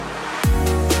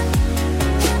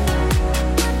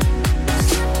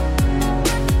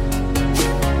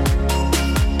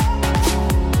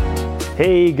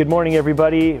Hey, good morning,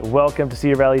 everybody. Welcome to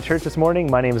Cedar Valley Church this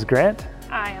morning. My name is Grant.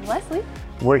 I am Leslie.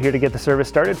 We're here to get the service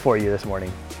started for you this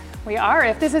morning. We are.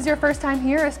 If this is your first time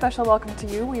here, a special welcome to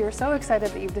you. We are so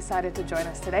excited that you've decided to join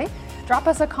us today. Drop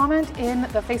us a comment in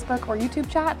the Facebook or YouTube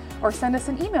chat, or send us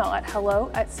an email at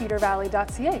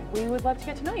hello@cedarvalley.ca. We would love to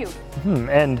get to know you.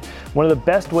 And one of the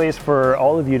best ways for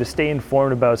all of you to stay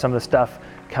informed about some of the stuff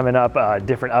coming up,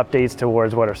 different updates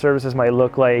towards what our services might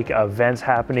look like, events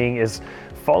happening, is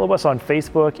follow us on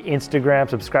Facebook, Instagram,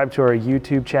 subscribe to our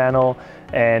YouTube channel,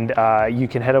 and you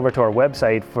can head over to our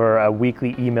website for a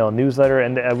weekly email newsletter.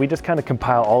 And we just kind of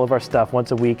compile all of our stuff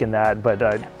once a week in that, but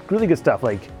really good stuff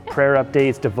like prayer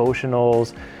updates,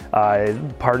 devotionals,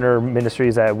 partner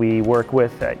ministries that we work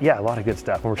with. A lot of good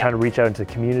stuff. And we're trying to reach out into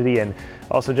the community and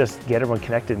also just get everyone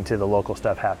connected into the local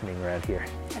stuff happening around here.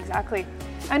 Exactly.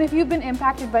 And if you've been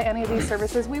impacted by any of these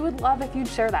services, we would love if you'd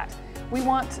share that. We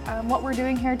want what we're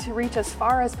doing here to reach as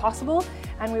far as possible,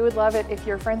 and we would love it if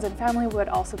your friends and family would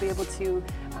also be able to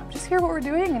just hear what we're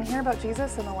doing and hear about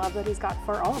Jesus and the love that he's got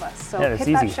for all of us. So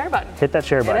hit that share button. Hit that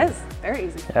share button. It is very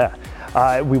easy. Yeah.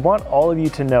 We want all of you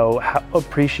to know how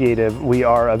appreciative we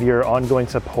are of your ongoing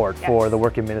support for the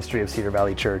work and ministry of Cedar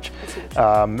Valley Church.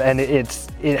 And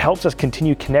it helps us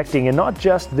continue connecting, and not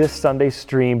just this Sunday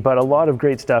stream, but a lot of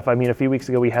great stuff. I mean, a few weeks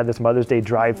ago we had this Mother's Day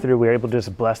drive-through. We were able to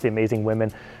just bless the amazing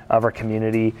women of our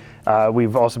community.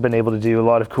 We've also been able to do a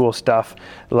lot of cool stuff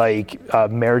like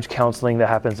marriage counseling that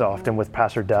happens often with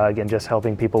Pastor Doug, and just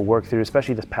helping people work through,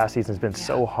 especially this past season has been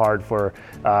so hard for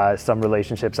some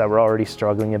relationships that were already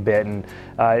struggling a bit, and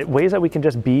ways that we can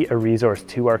just be a resource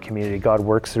to our community. God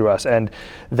works through us, and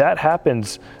that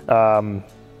happens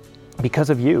because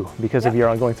of you, because of your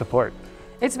ongoing support.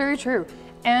 It's very true.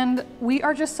 And we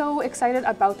are just so excited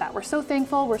about that. We're so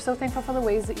thankful. We're so thankful for the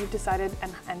ways that you've decided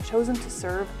and chosen to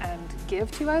serve and give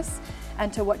to us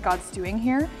and to what God's doing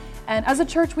here. And as a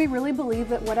church, we really believe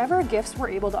that whatever gifts we're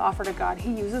able to offer to God,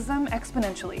 he uses them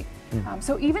exponentially.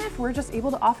 So even if we're just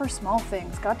able to offer small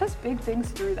things, God does big things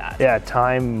through that. Yeah,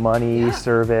 time, money,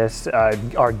 service,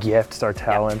 our gifts, our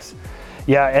talents.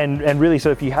 Yeah, and really,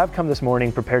 so if you have come this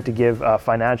morning prepared to give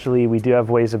financially, we do have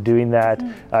ways of doing that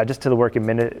just to the work and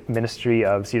ministry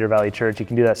of Cedar Valley Church. You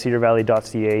can do that at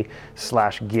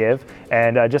cedarvalley.ca/give.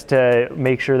 And just to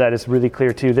make sure that it's really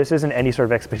clear too, this isn't any sort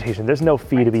of expectation. There's no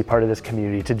fee to be part of this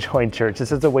community, to join church.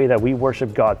 This is the way that we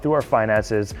worship God through our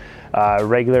finances.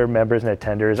 Regular members and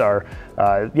attenders are,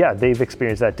 they've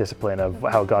experienced that discipline of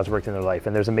how God's worked in their life.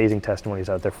 And there's amazing testimonies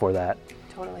out there for that.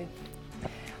 Totally.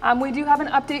 We do have an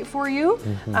update for you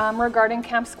regarding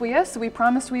Camp Squia. So we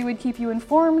promised we would keep you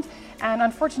informed, and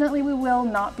unfortunately we will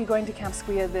not be going to Camp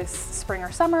Squia this spring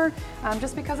or summer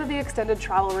just because of the extended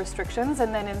travel restrictions.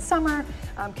 And then in summer,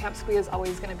 Camp Squia is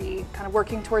always going to be kind of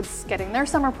working towards getting their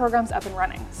summer programs up and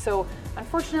running. So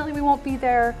unfortunately we won't be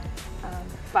there.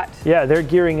 But they're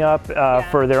gearing up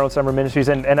for their own summer ministries,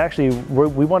 and actually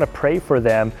we want to pray for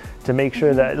them to make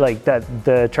sure that that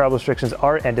the travel restrictions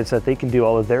are ended so that they can do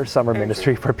all of their summer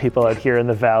ministry for people out here in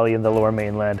the valley and the Lower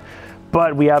Mainland.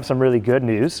 But we have some really good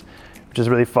news, which is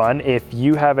really fun. If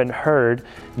you haven't heard,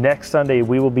 next Sunday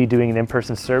we will be doing an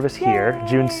in-person service here,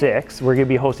 June 6th. We're going to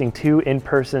be hosting 2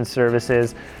 in-person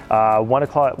services, one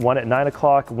at 9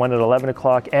 o'clock, one at 11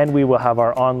 o'clock, and we will have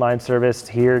our online service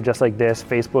here just like this,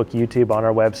 Facebook, YouTube, on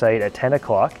our website at 10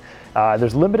 o'clock.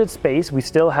 There's limited space. We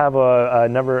still have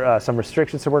some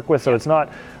restrictions to work with, so it's not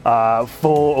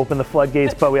full open the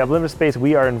floodgates, but we have limited space.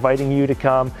 We are inviting you to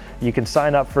come. You can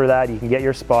sign up for that. You can get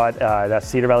your spot. That's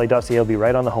cedarvalley.ca. It'll be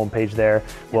right on the homepage there.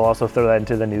 We'll also throw that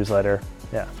into the newsletter.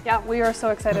 Yeah, we are so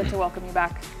excited to welcome you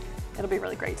back. It'll be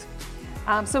really great.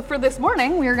 So for this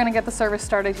morning, we are going to get the service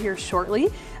started here shortly.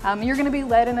 You're going to be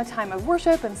led in a time of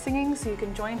worship and singing, so you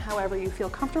can join however you feel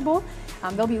comfortable.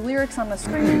 There'll be lyrics on the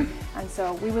screen, and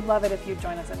so we would love it if you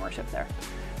join us in worship there.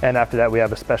 And after that, we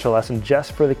have a special lesson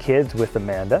just for the kids with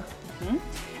Amanda.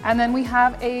 And then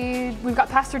we've got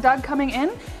Pastor Doug coming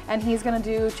in, and he's going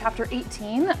to do chapter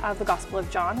 18 of the Gospel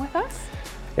of John with us.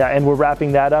 Yeah, and we're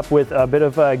wrapping that up with a bit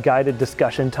of a guided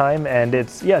discussion time, and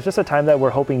it's just a time that we're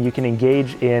hoping you can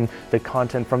engage in the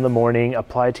content from the morning,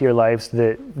 apply it to your lives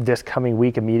this coming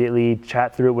week immediately,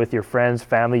 chat through it with your friends,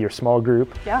 family, your small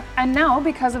group. Yeah, and now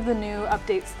because of the new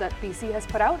updates that BC has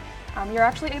put out, you're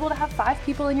actually able to have 5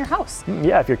 people in your house.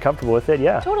 Yeah, if you're comfortable with it,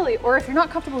 Totally, or if you're not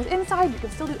comfortable with inside, you can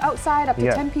still do outside, up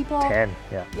to 10 people. 10,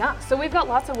 Yeah, so we've got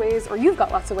lots of ways, or you've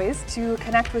got lots of ways to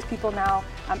connect with people now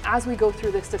as we go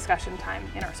through this discussion time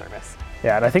in our service.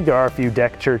 Yeah, and I think there are a few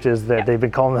deck churches that they've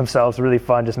been calling themselves really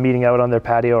fun, just meeting out on their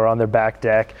patio or on their back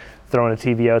deck, throwing a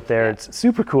TV out there. It's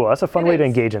super cool. That's a fun way to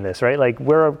engage in this, right? Like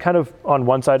we're kind of on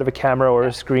one side of a camera or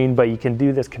a screen, but you can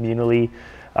do this communally.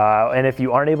 And if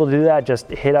you aren't able to do that, just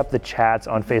hit up the chats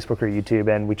on Facebook or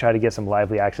YouTube, and we try to get some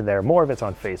lively action there. More of it's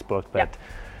on Facebook, but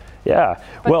yeah.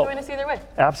 But join us either way.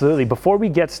 Absolutely. Before we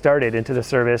get started into the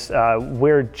service,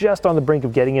 we're just on the brink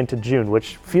of getting into June,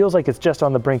 which feels like it's just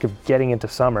on the brink of getting into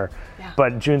summer. Yeah.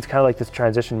 But June's kind of like this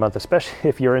transition month, especially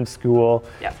if you're in school,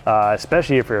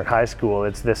 especially if you're in high school.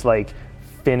 It's this like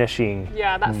finishing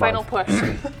that final push.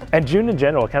 And June in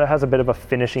general kind of has a bit of a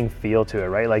finishing feel to it,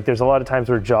 right? Like there's a lot of times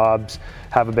where jobs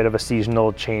have a bit of a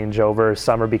seasonal changeover.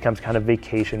 Summer becomes kind of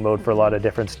vacation mode for a lot of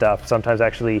different stuff. Sometimes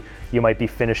actually you might be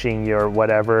finishing your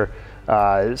whatever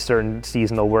certain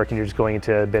seasonal work and you're just going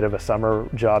into a bit of a summer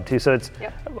job too. So it's,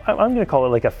 I'm going to call it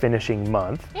like a finishing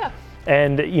month. Yeah.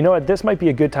 And you know what, this might be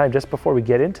a good time just before we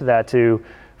get into that to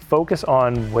focus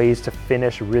on ways to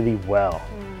finish really well.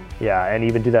 Yeah, and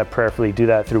even do that prayerfully, do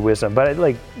that through wisdom. But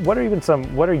like, what are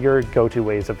your go-to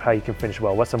ways of how you can finish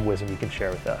well? What's some wisdom you can share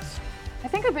with us? I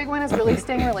think a big one is really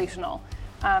staying relational.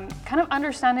 Kind of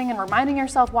understanding and reminding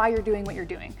yourself why you're doing what you're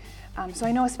doing. So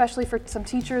I know especially for some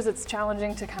teachers, it's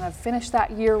challenging to kind of finish that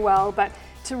year well, but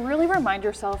to really remind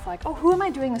yourself like, oh, who am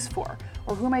I doing this for?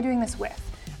 Or who am I doing this with?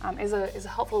 Is a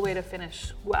helpful way to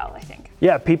finish well, I think.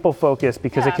 Yeah, people focus,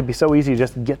 because it can be so easy to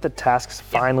just get the tasks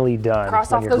finally done.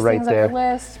 Cross off those things on your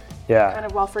list. Kind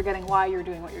of while forgetting why you're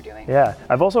doing what you're doing. Yeah,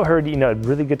 I've also heard, a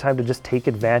really good time to just take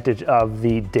advantage of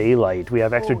the daylight. We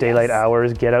have extra daylight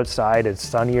hours, get outside, it's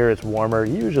sunnier, it's warmer.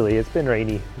 Usually it's been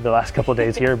rainy the last couple of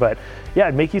days here, but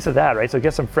yeah, make use of that, right? So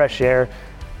get some fresh air,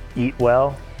 eat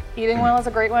well. Eating well is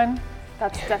a great one.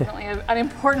 That's definitely an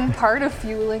important part of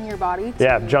fueling your body.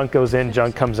 Yeah, junk goes in,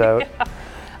 junk comes out.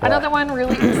 Another one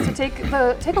really is to take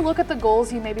a look at the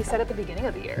goals you maybe set at the beginning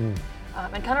of the year.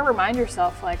 And kind of remind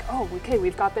yourself like, oh, okay,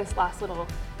 we've got this last little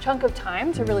chunk of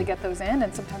time to really get those in,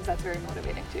 and sometimes that's very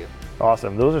motivating too.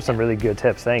 Awesome, those are some really good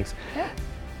tips, thanks. Yeah.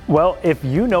 Well, if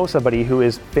you know somebody who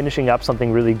is finishing up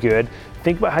something really good,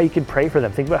 think about how you can pray for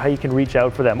them, think about how you can reach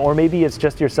out for them, or maybe it's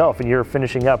just yourself and you're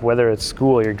finishing up, whether it's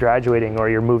school, you're graduating, or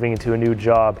you're moving into a new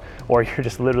job, or you're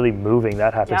just literally moving.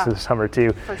 That happens through the summer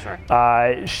too. For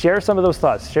sure. Share some of those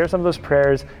thoughts, share some of those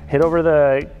prayers, hit over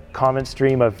the comment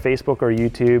stream of Facebook or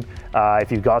YouTube.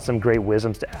 If you've got some great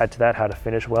wisdoms to add to that, how to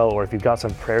finish well, or if you've got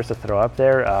some prayers to throw up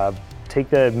there, take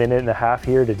the minute and a half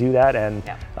here to do that. And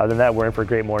other than that, we're in for a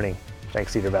great morning.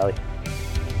 Thanks, Cedar Valley.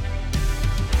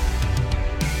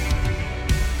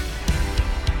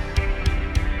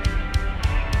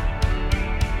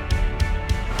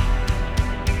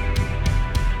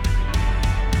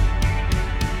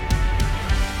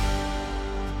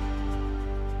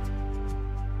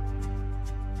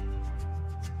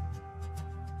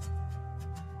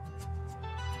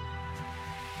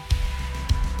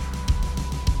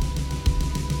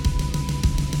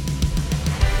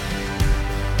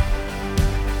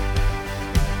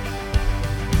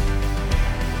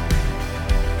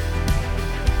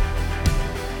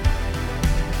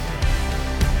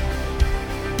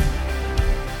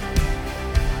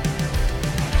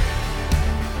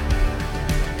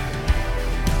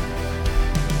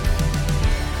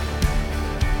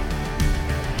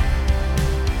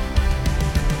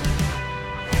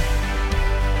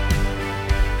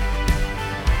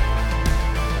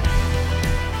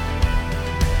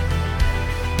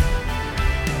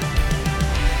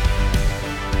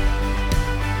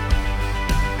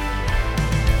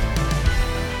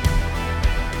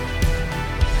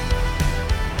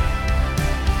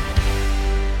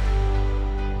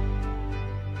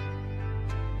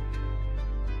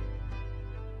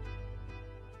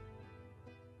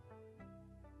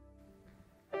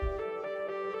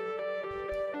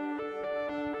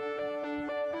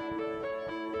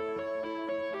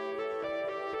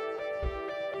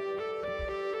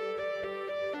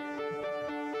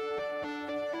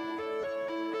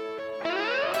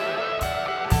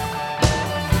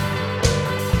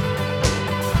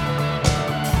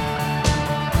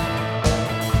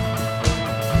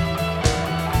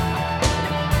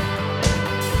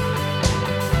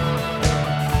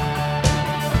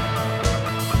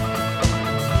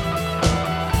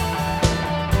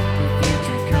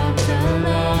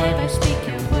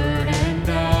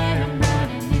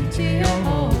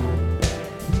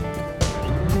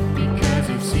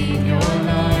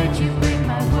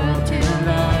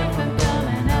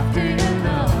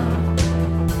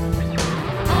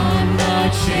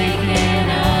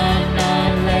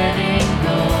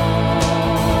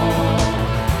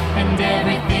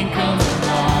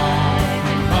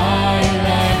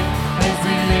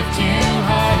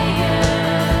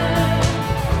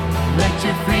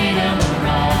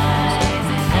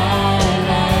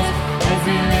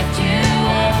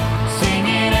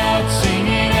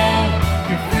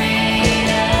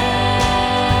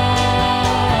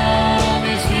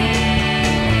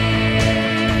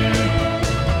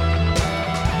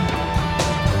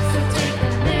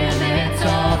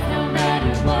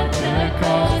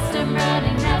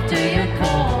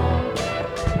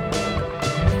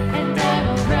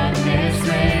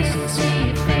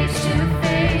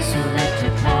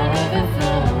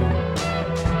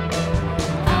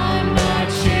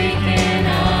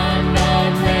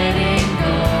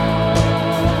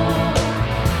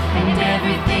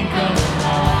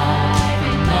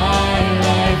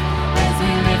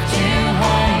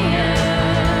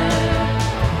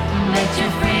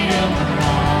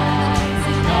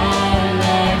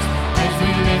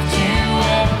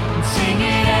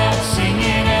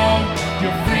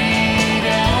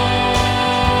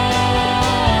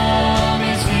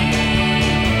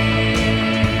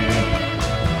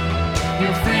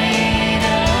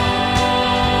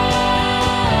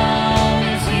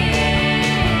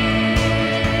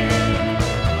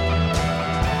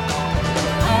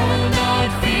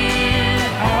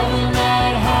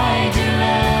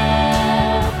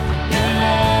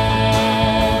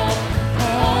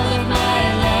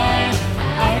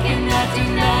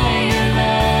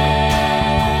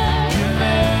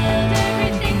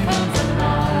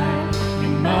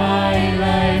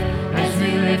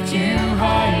 lift you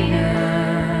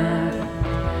higher.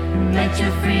 Let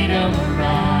your freedom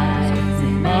rise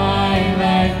in my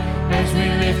life as we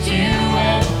lift you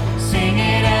up. Sing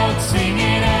it out, sing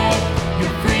it out. Your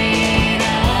freedom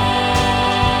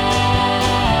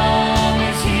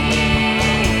is here.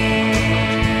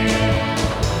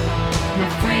 Your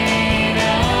freedom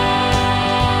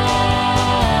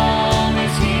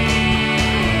is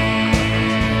here.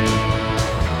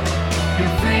 Your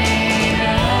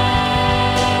freedom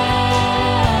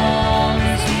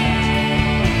is here.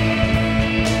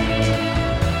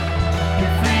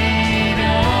 Your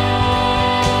freedom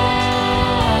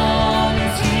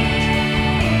is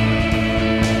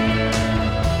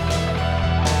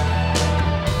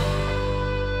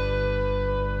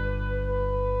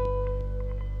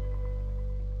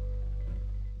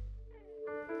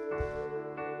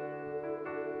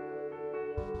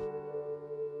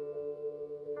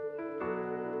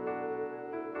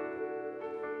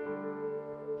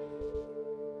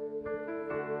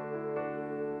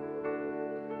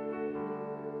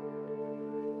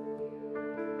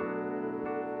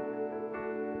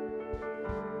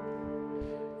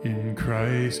In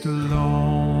Christ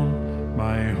alone,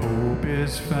 my hope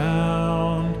is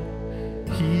found.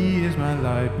 He is my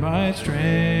light, my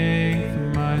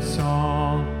strength, my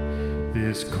song.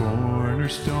 This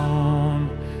cornerstone,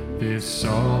 this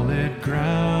solid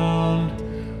ground,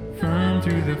 firm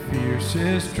through the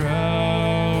fiercest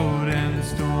drought and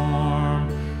storm.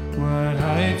 What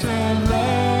heights of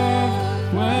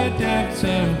love, what depths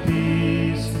of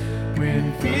peace,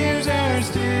 when fears are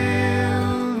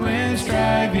still, when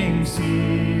striving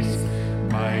cease.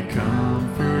 My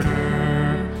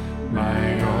comforter,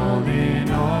 my all in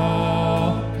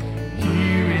all,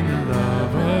 here in the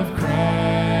love of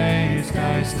Christ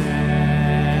I stand.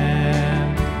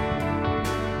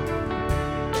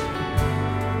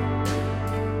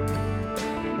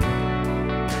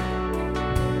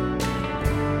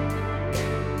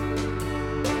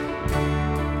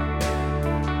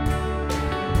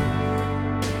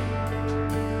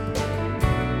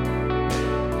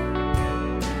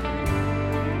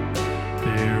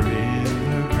 There in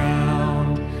the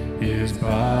ground his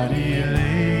body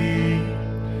lay,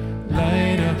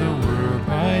 light of the world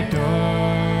by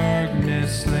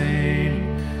darkness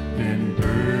slain, then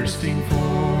bursting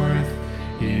forth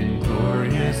in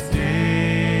glorious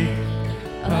day,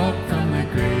 up from the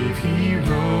grave he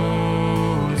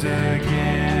rose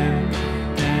again.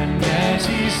 And as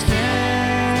he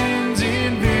stands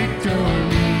in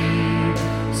victory,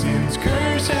 sin's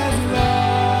curse has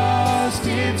lost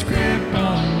its grip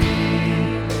on me.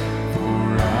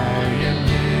 For I am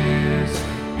his,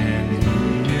 and he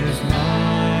is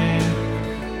mine,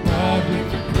 bought with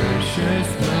the precious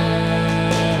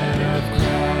blood of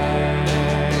Christ.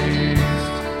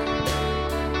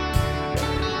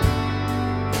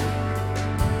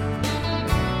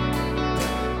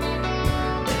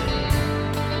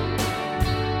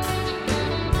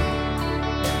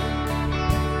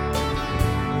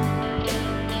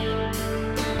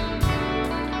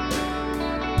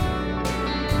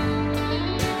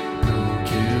 No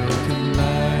guilt in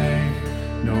life,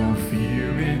 no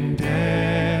fear in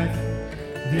death.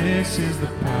 This is the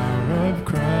power of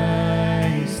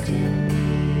Christ in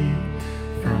me.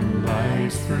 From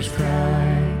life's first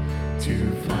cry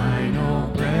to final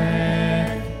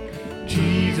breath,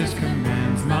 Jesus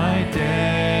commands my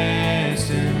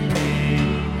destiny.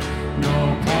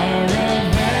 No power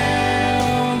of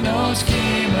hell, no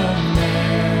scheme of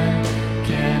man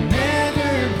can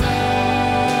ever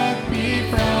pluck me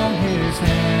from his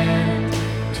hand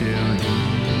till he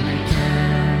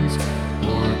returns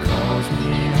or calls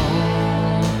me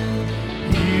home.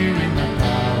 Here in the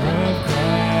power of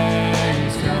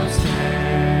Christ I'll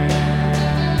stand.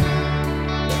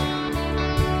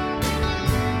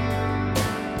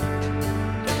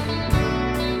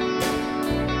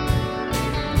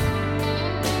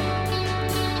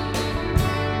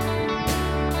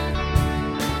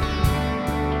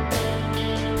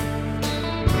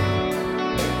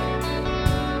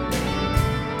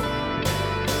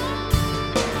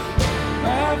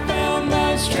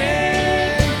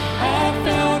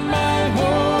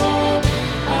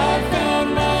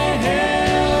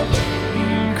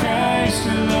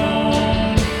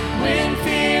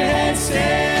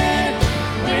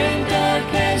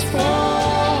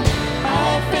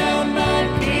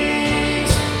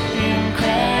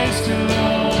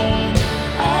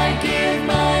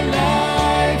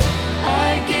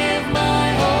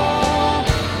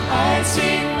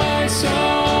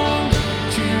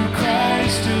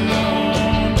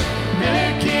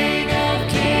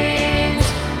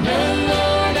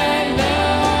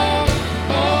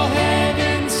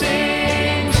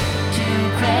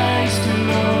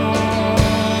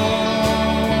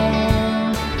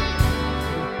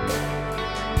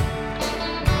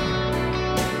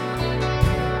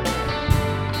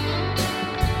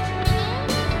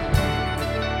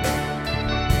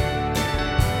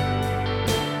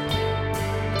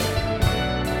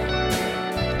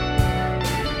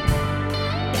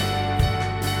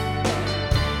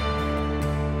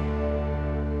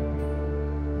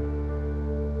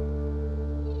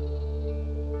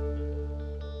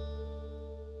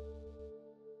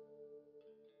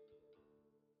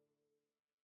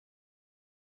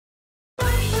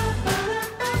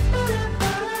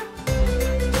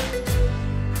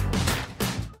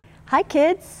 Hi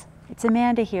kids, it's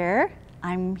Amanda here.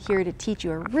 I'm here to teach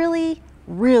you a really,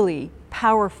 really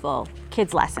powerful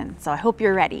kids lesson, so I hope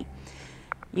you're ready.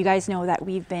 You guys know that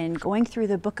we've been going through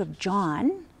the book of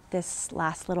John this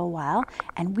last little while,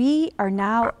 and we are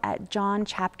now at John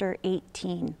chapter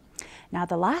 18. Now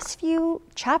the last few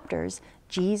chapters,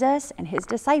 Jesus and his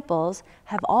disciples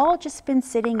have all just been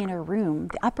sitting in a room,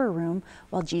 the upper room,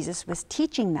 while Jesus was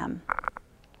teaching them.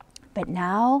 But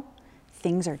now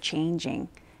things are changing.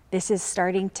 This is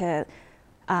starting to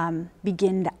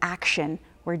begin the action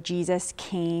where Jesus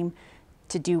came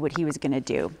to do what he was going to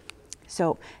do.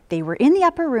 So they were in the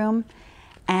upper room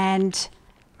and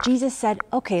Jesus said,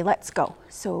 okay, let's go.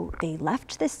 So they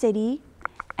left the city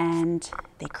and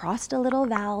they crossed a little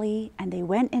valley and they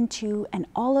went into an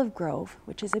olive grove,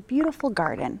 which is a beautiful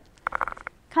garden,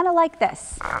 kind of like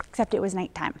this, except it was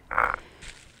nighttime.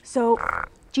 So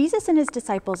Jesus and his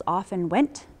disciples often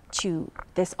went to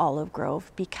this olive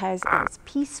grove because it was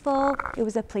peaceful. It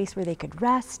was a place where they could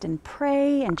rest and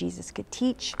pray and Jesus could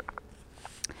teach.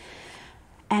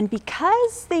 And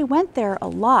because they went there a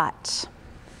lot,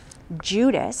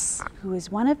 Judas, who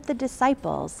was one of the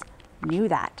disciples, knew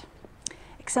that.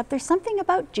 Except there's something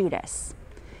about Judas.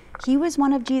 He was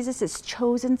one of Jesus's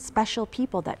chosen special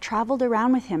people that traveled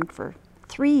around with him for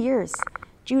 3 years.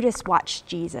 Judas watched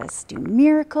Jesus do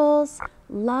miracles,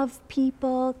 love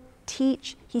people,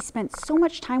 teach. He spent so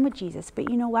much time with Jesus, but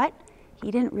you know what? He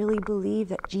didn't really believe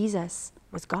that Jesus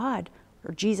was God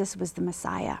or Jesus was the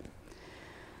Messiah.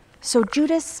 So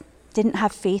Judas didn't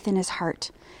have faith in his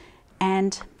heart.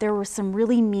 And there were some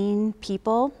really mean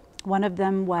people. One of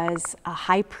them was a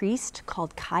high priest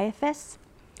called Caiaphas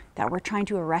that were trying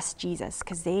to arrest Jesus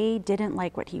because they didn't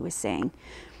like what he was saying.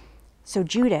 So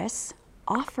Judas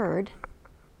offered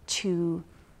to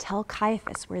tell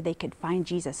Caiaphas where they could find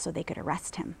Jesus so they could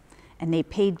arrest him. And they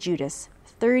paid Judas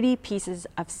 30 pieces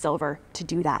of silver to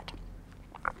do that.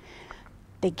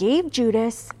 They gave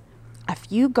Judas a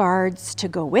few guards to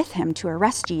go with him to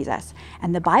arrest Jesus.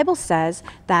 And the Bible says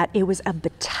that it was a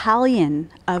battalion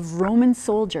of Roman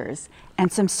soldiers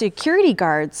and some security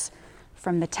guards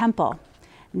from the temple.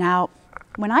 Now,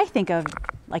 when I think of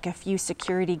like a few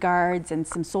security guards and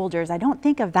some soldiers, I don't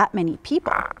think of that many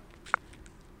people.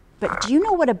 But do you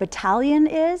know what a battalion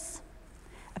is?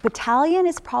 A battalion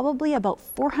is probably about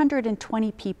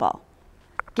 420 people,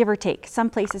 give or take. Some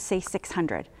places say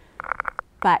 600.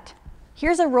 But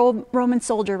here's a Roman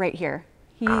soldier right here.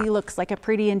 He looks like a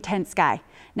pretty intense guy.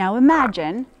 Now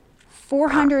imagine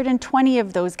 420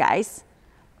 of those guys,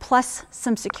 plus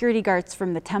some security guards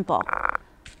from the temple.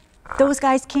 Those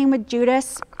guys came with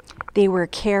Judas. They were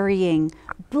carrying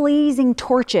blazing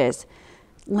torches,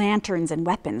 lanterns, and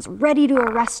weapons, ready to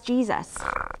arrest Jesus.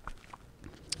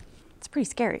 It's pretty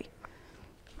scary.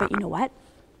 But you know what?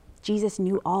 Jesus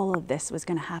knew all of this was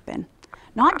going to happen.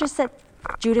 Not just that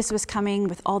Judas was coming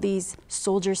with all these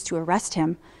soldiers to arrest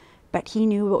him, but he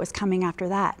knew what was coming after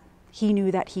that. He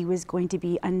knew that he was going to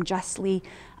be unjustly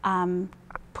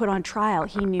put on trial.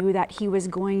 He knew that he was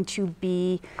going to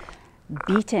be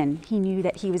beaten. He knew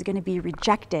that he was going to be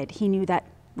rejected. He knew that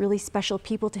really special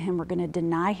people to him were going to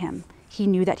deny him. He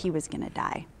knew that he was going to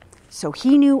die. So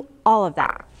he knew all of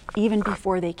that, even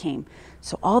before they came.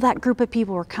 So all that group of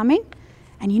people were coming,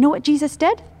 and you know what Jesus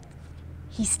did?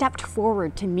 He stepped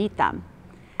forward to meet them.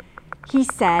 He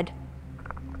said,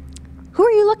 "Who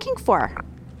are you looking for?"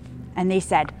 And they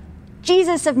said,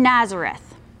 "Jesus of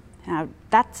Nazareth." Now,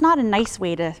 that's not a nice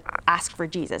way to ask for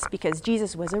Jesus because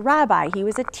Jesus was a rabbi. He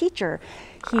was a teacher.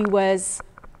 He was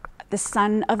the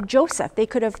son of Joseph. They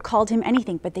could have called him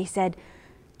anything, but they said,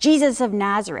 Jesus of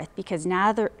Nazareth, because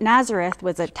Nazareth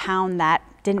was a town that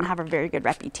didn't have a very good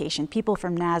reputation. People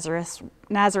from Nazareth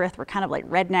were kind of like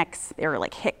rednecks. They were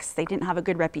like hicks. They didn't have a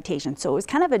good reputation. So it was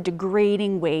kind of a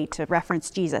degrading way to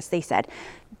reference Jesus. They said,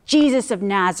 Jesus of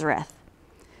Nazareth.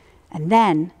 And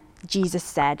then Jesus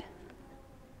said,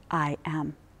 I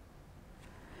am.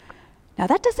 Now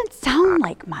that doesn't sound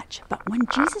like much, but when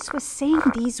Jesus was saying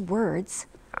these words,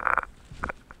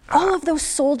 all of those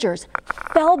soldiers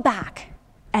fell back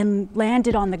and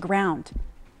landed on the ground.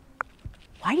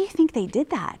 Why do you think they did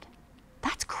that?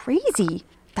 That's crazy.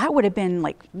 That would have been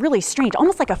like really strange,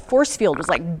 almost like a force field was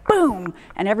like boom,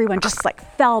 and everyone just like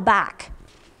fell back.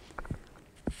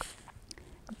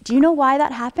 Do you know why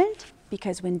that happened?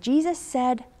 Because when Jesus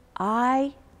said,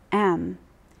 I am,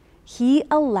 he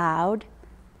allowed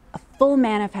a full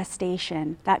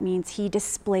manifestation. That means he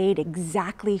displayed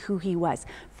exactly who he was.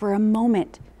 For a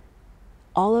moment,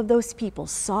 all of those people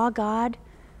saw God.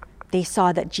 They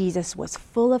saw that Jesus was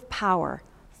full of power,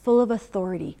 full of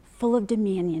authority, full of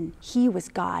dominion. He was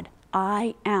God.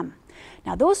 I am.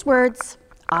 Now those words,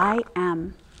 I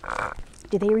am,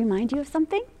 Do they remind you of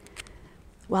something?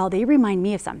 Well, they remind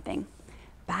me of something.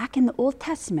 Back in the Old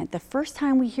Testament, the first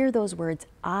time we hear those words,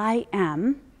 I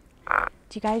am,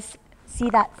 do you guys see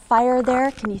that fire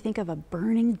there? Can you think of a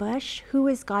burning bush? Who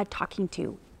is God talking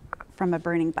to from a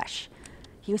burning bush?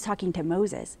 He was talking to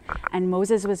Moses, and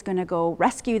Moses was going to go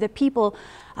rescue the people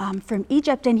from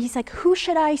Egypt, and he's like, who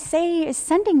should I say is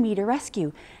sending me to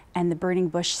rescue? And the burning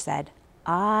bush said,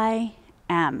 I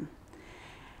am.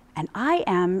 And I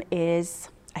am is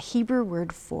a Hebrew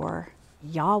word for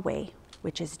Yahweh,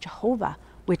 which is Jehovah,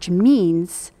 which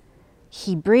means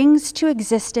he brings to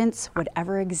existence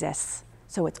whatever exists.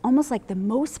 So it's almost like the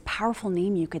most powerful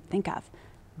name you could think of,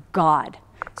 God.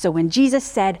 So when Jesus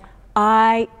said,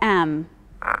 I am,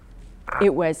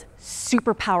 it was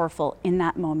super powerful in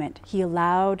that moment. He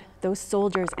allowed those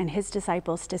soldiers and his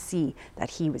disciples to see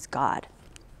that he was God.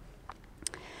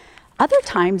 Other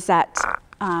times that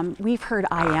we've heard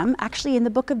I am, actually in the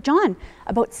book of John,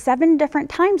 about 7 different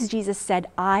times Jesus said,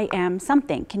 I am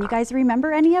something. Can you guys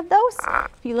remember any of those?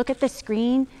 If you look at the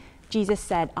screen, Jesus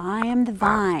said, I am the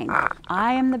vine.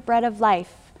 I am the bread of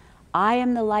life. I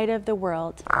am the light of the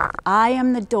world. I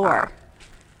am the door.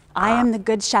 I am the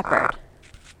good shepherd.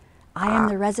 I am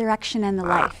the resurrection and the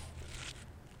life.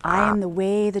 I am the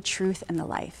way, the truth, and the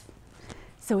life.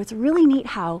 So it's really neat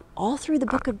how all through the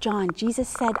book of John, Jesus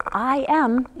said, I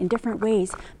am in different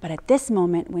ways, but at this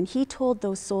moment, when he told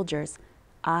those soldiers,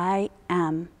 I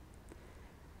am,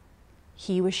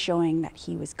 he was showing that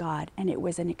he was God, and it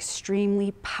was an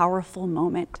extremely powerful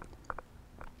moment.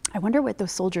 I wonder what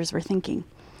those soldiers were thinking.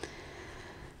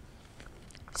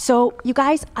 So you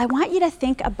guys, I want you to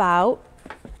think about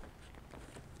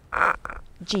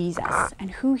Jesus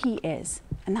and who he is.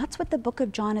 And that's what the book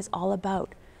of John is all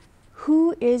about.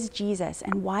 Who is Jesus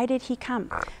and why did he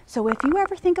come? So if you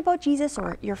ever think about Jesus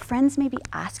or your friends maybe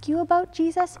ask you about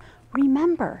Jesus,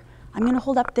 remember, I'm going to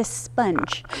hold up this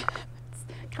sponge.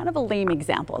 It's kind of a lame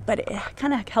example, but it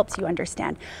kind of helps you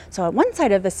understand. So on one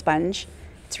side of the sponge,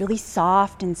 it's really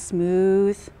soft and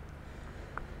smooth.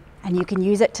 And you can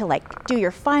use it to like do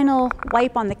your final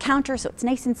wipe on the counter so it's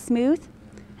nice and smooth.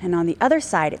 And on the other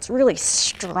side, it's really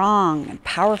strong and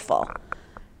powerful.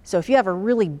 So if you have a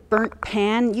really burnt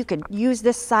pan, you could use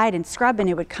this side and scrub and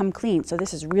it would come clean. So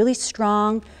this is really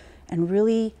strong and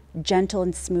really gentle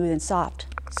and smooth and soft.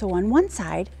 So on one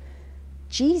side,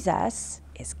 Jesus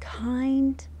is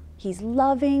kind, he's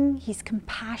loving, he's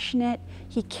compassionate,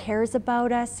 he cares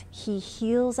about us, he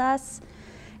heals us.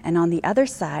 And on the other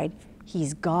side,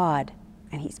 he's God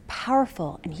and he's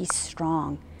powerful and he's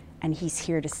strong and he's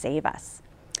here to save us.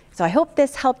 So I hope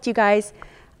this helped you guys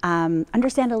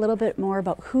understand a little bit more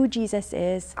about who Jesus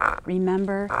is.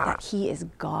 Remember that he is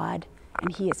God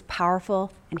and he is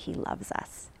powerful and he loves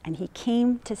us and he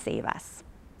came to save us.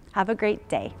 Have a great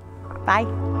day. Bye.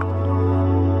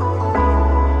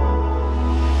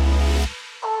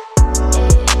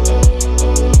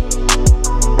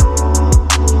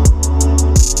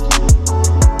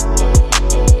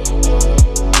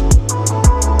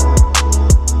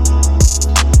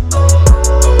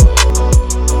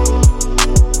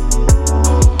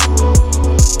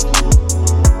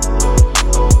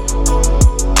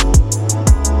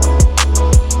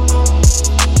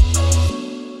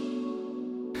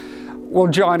 Well,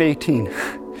 John 18,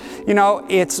 you know,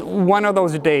 it's one of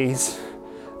those days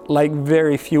like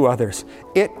very few others.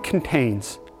 It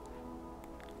contains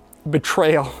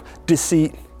betrayal,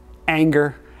 deceit,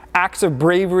 anger, acts of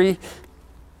bravery,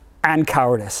 and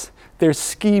cowardice. There's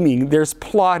scheming, there's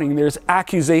plotting, there's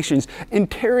accusations,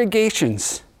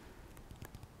 interrogations,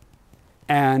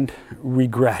 and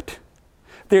regret.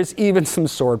 There's even some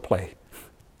swordplay.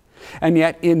 And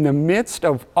yet, in the midst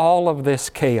of all of this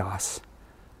chaos,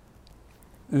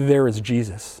 there is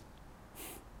Jesus.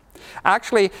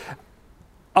 Actually,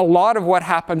 a lot of what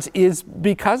happens is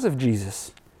because of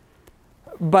Jesus.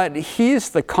 But he's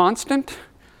the constant,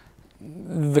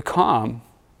 the calm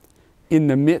in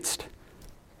the midst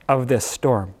of this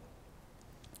storm.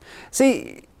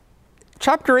 See,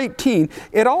 chapter 18,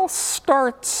 it all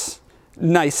starts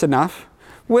nice enough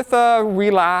with a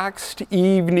relaxed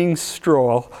evening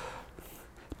stroll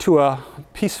to a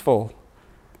peaceful,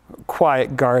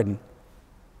 quiet garden.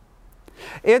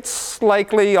 It's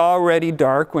likely already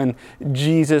dark when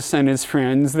Jesus and his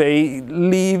friends, they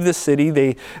leave the city.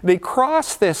 They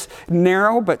cross this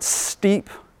narrow but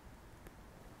steep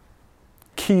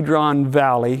Kidron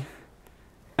Valley,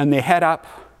 and they head up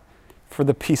for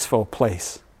the peaceful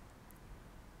place.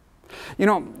 You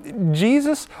know,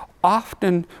 Jesus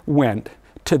often went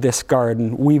to this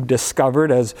garden, we've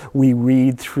discovered as we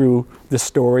read through the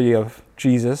story of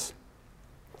Jesus.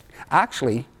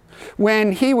 Actually,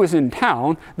 When he was in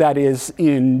town, that is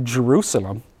in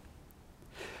Jerusalem,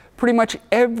 pretty much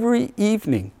every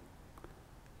evening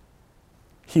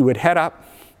he would head up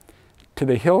to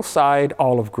the hillside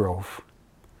olive grove.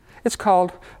 It's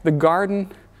called the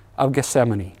Garden of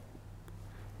Gethsemane,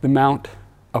 the Mount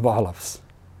of Olives.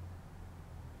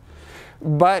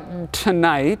 But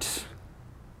tonight,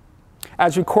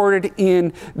 as recorded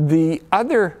in the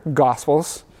other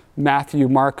Gospels, Matthew,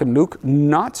 Mark, and Luke,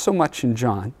 not so much in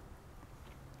John,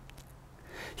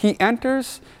 he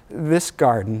enters this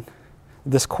garden,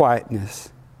 this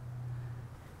quietness,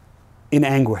 in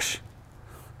anguish.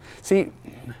 See,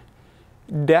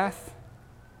 death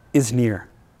is near,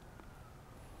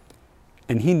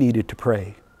 and he needed to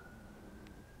pray.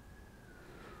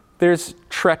 There's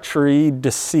treachery,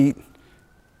 deceit,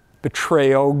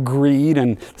 betrayal, greed,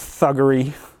 and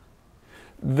thuggery.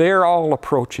 They're all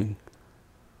approaching.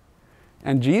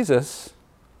 And Jesus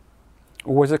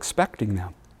was expecting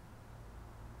them.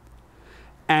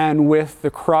 And with the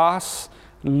cross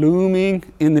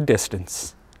looming in the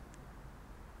distance,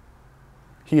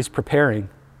 he is preparing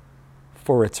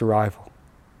for its arrival.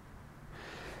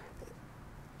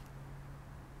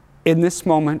 In this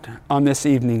moment, on this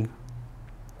evening,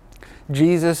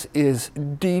 Jesus is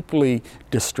deeply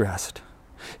distressed.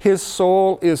 His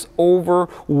soul is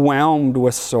overwhelmed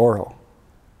with sorrow.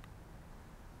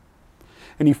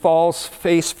 And he falls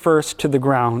face first to the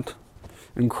ground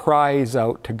and cries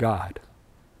out to God,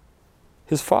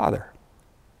 his Father.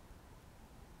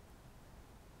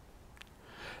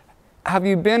 Have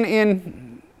you been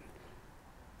in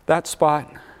that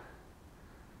spot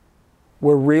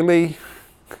where really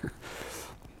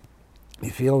you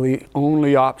feel the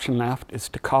only option left is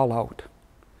to call out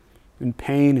in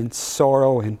pain and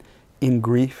sorrow and in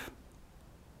grief?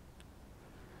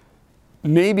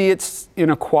 Maybe it's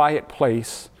in a quiet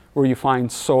place where you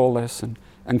find solace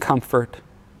and comfort.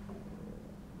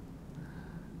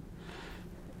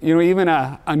 You know, even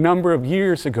a number of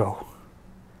years ago,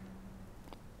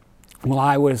 while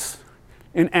I was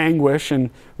in anguish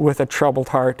and with a troubled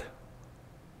heart,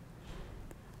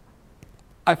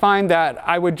 I find that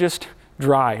I would just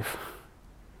drive.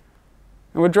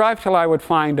 I would drive till I would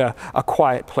find a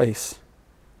quiet place.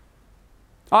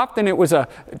 Often it was a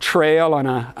trail on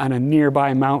a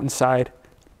nearby mountainside.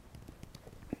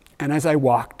 And as I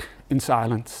walked in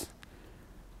silence,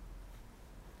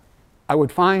 I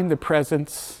would find the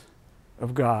presence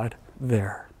of God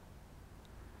there.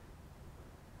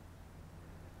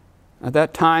 At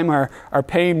that time, our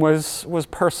pain was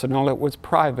personal, it was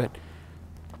private.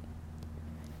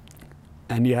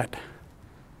 And yet,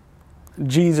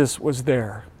 Jesus was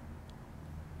there.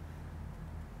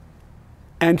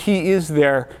 And he is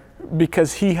there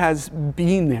because he has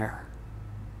been there.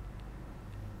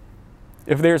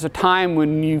 If there's a time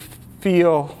when you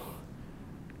feel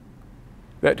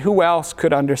that who else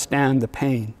could understand the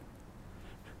pain?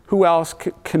 Who else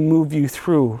can move you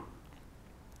through?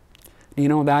 You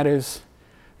know, that is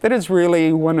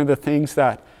really one of the things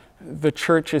that the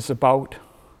church is about.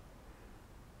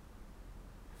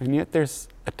 And yet there's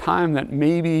a time that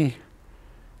maybe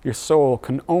your soul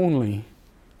can only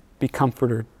be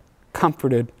comforted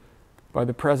by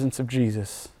the presence of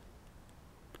Jesus,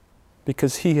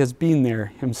 because he has been there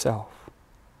himself.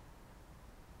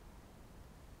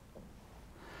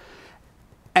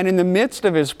 And in the midst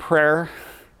of his prayer,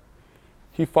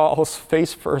 he falls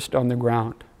face first on the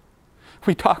ground.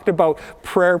 We talked about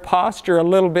prayer posture a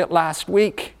little bit last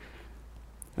week.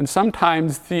 And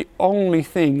sometimes the only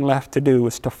thing left to do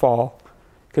is to fall,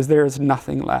 because there is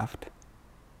nothing left.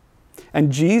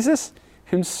 And Jesus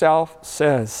himself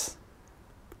says,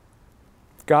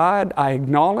 God, I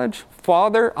acknowledge,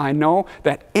 Father, I know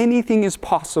that anything is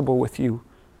possible with you.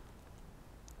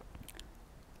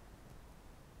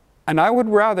 And I would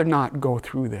rather not go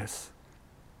through this.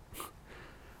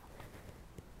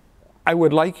 I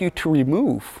would like you to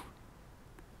remove,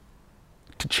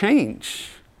 to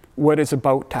change what is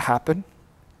about to happen.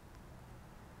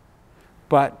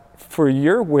 But for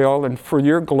your will and for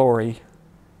your glory,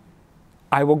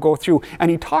 I will go through. And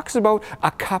he talks about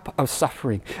a cup of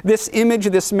suffering. This image,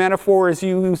 this metaphor is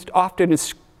used often in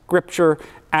Scripture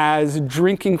as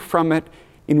drinking from it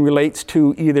in relates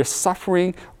to either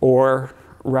suffering or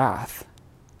wrath.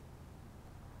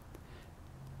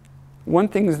 One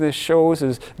thing this shows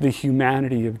is the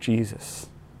humanity of Jesus.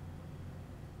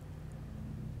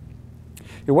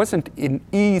 It wasn't an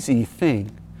easy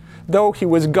thing. Though he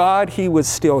was God, he was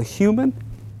still human.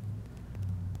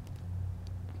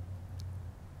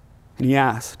 And he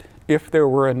asked if there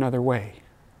were another way.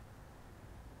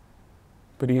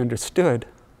 But he understood,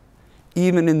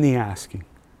 even in the asking,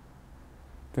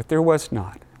 that there was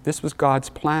not. This was God's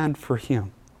plan for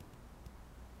him.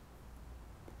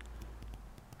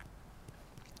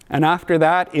 And after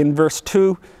that, in verse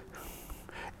 2,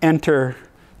 enter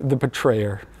the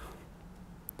betrayer.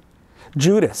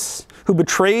 Judas, who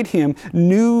betrayed him,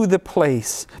 knew the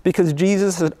place because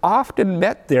Jesus had often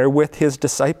met there with his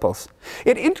disciples.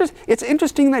 It's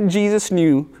interesting that Judas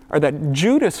knew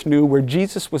where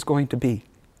Jesus was going to be.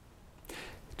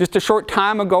 Just a short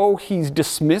time ago, he's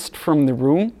dismissed from the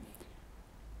room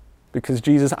because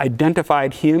Jesus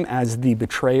identified him as the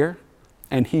betrayer,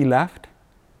 and he left.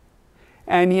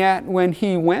 And yet, when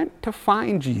he went to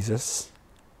find Jesus,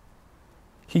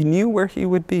 he knew where he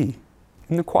would be,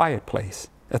 in the quiet place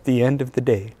at the end of the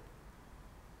day.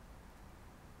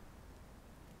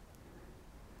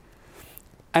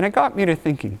 And it got me to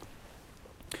thinking,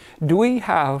 do we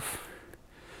have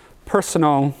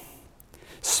personal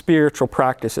spiritual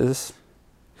practices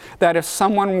that if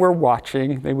someone were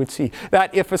watching, they would see?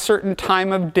 That if a certain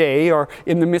time of day or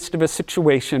in the midst of a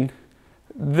situation,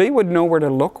 they would know where to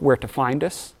look, where to find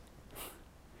us?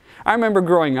 I remember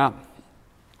growing up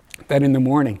that in the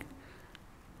morning,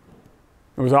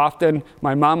 it was often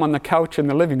my mom on the couch in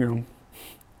the living room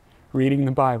reading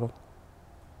the Bible.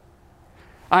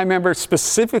 I remember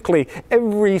specifically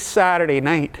every Saturday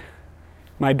night,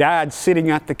 my dad sitting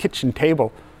at the kitchen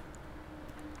table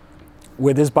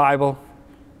with his Bible,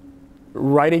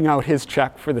 writing out his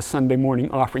check for the Sunday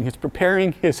morning offering. He's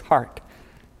preparing his heart.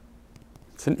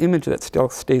 It's an image that still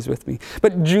stays with me.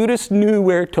 But Judas knew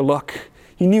where to look.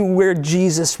 He knew where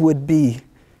Jesus would be.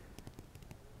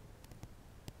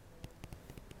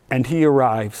 And he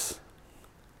arrives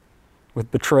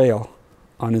with betrayal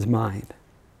on his mind.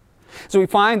 So we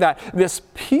find that this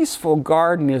peaceful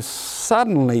garden is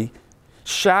suddenly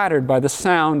shattered by the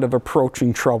sound of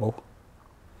approaching trouble.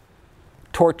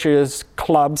 Torches,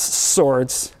 clubs,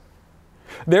 swords.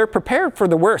 They're prepared for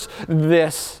the worst.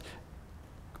 This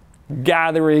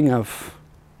gathering of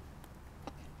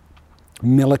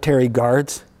military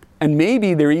guards, and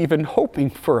maybe they're even hoping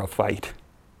for a fight.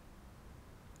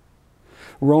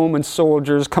 Roman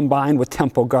soldiers combined with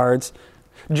temple guards.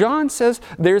 John says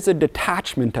there's a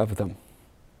detachment of them,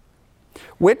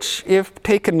 which, if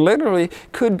taken literally,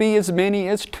 could be as many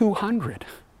as 200,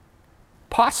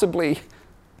 possibly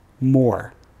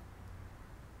more.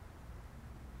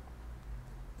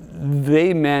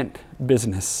 They meant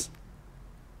business.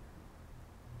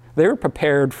 They were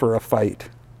prepared for a fight.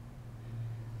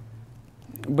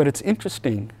 But it's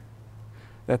interesting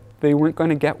that they weren't going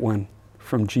to get one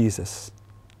from Jesus.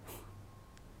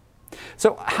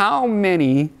 So how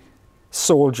many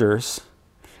soldiers,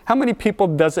 how many people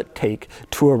does it take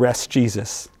to arrest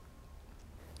Jesus?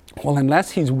 Well,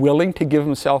 unless he's willing to give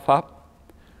himself up,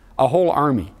 a whole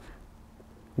army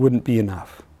wouldn't be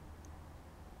enough.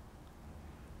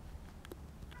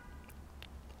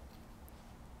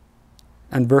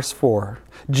 And verse 4,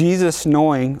 Jesus,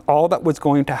 knowing all that was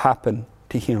going to happen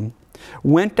to him,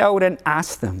 went out and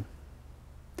asked them.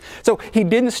 So he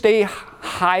didn't stay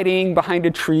hiding behind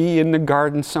a tree in the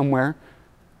garden somewhere.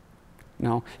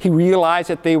 No, he realized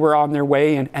that they were on their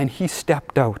way, and he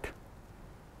stepped out.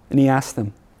 And he asked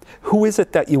them, "Who is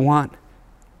it that you want?"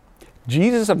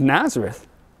 "Jesus of Nazareth,"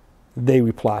 they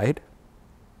replied.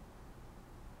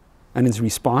 And his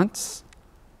response?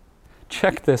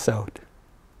 Check this out.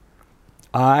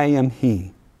 "I am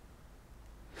he."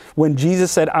 When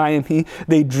Jesus said, "I am he,"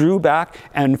 they drew back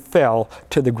and fell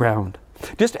to the ground.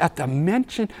 Just at the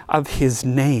mention of his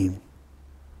name,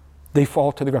 they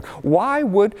fall to the ground. Why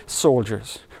would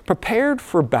soldiers, prepared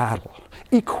for battle,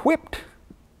 equipped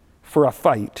for a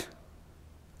fight,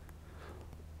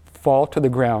 fall to the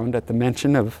ground at the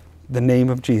mention of the name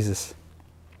of Jesus?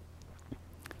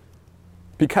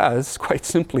 Because, quite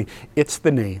simply, it's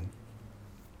the name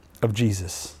of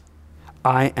Jesus.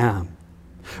 I am.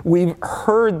 We've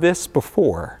heard this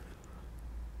before.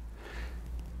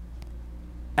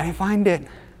 And I find it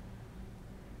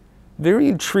very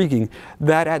intriguing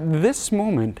that at this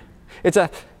moment, it's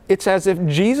as if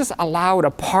Jesus allowed a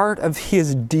part of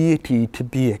his deity to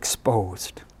be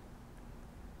exposed.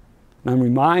 And I'm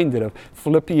reminded of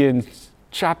Philippians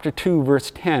chapter 2,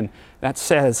 verse 10, that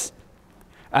says,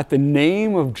 "At the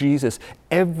name of Jesus,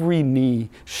 every knee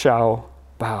shall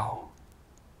bow."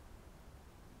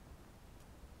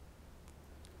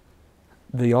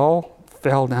 They all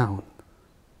fell down.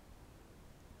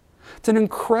 It's an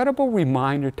incredible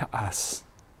reminder to us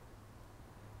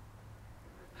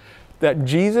that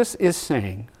Jesus is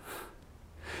saying,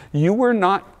 "You are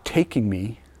not taking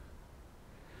me.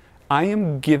 I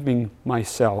am giving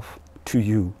myself to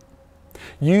you.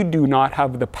 You do not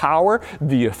have the power,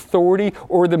 the authority,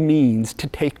 or the means to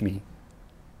take me.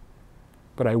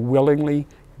 but I willingly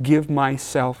give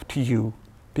myself to you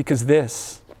because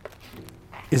this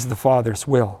is the Father's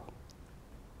will.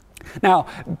 Now,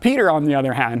 Peter, on the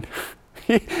other hand,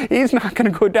 he's not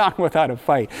going to go down without a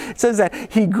fight. It says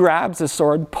that he grabs the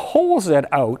sword, pulls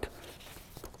it out,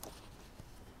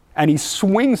 and he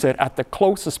swings it at the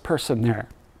closest person there.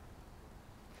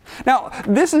 Now,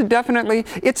 this is definitely,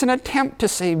 it's an attempt to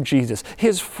save Jesus,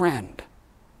 his friend.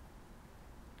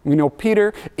 We know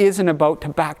Peter isn't about to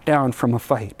back down from a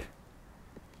fight.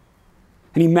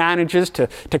 And he manages to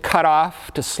cut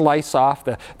off, to slice off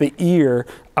the ear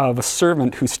of a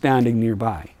servant who's standing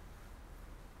nearby.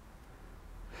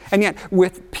 And yet,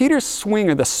 with Peter's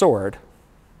swing of the sword,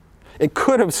 it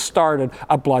could have started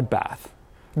a bloodbath.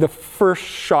 The first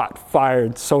shot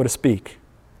fired, so to speak.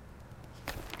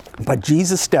 But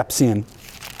Jesus steps in.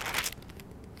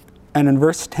 And in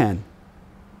verse 10,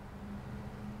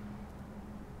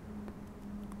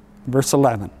 verse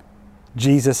 11,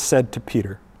 Jesus said to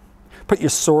Peter, "Put your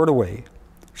sword away.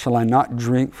 Shall I not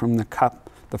drink from the cup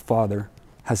the Father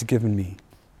has given me?"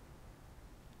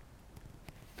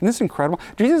 Isn't this incredible?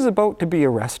 Jesus is about to be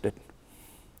arrested.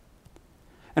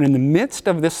 And in the midst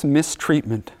of this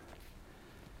mistreatment,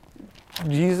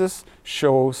 Jesus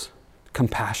shows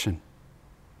compassion.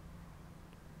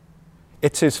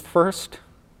 It's his first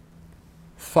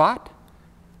thought,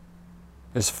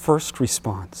 his first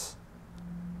response.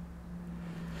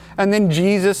 And then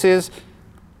Jesus is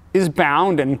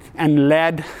bound and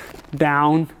led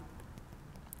down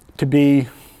to be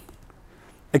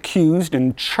accused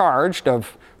and charged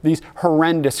of these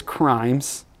horrendous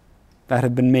crimes that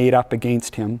have been made up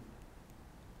against him.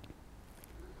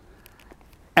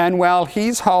 And while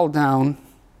he's hauled down,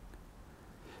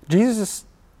 Jesus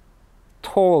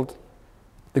told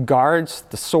the guards,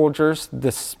 the soldiers,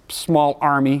 this small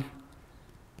army,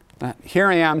 that here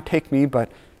I am, take me, but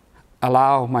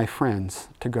allow my friends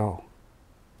to go.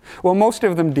 Well, most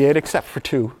of them did, except for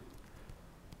two.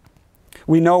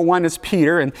 We know one is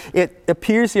Peter, and it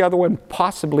appears the other one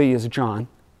possibly is John.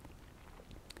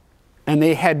 And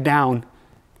they head down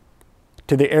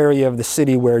to the area of the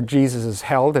city where Jesus is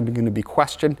held and going to be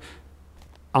questioned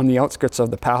on the outskirts of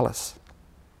the palace.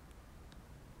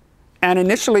 And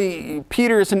initially,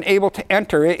 Peter isn't able to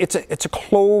enter. It's a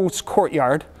closed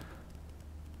courtyard.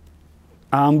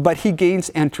 But he gains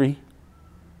entry.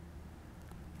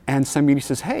 And somebody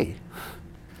says, "Hey,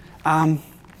 aren't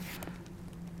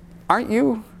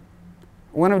you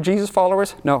one of Jesus'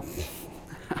 followers?" "No,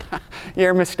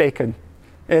 you're mistaken.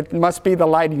 It must be the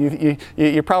lighting.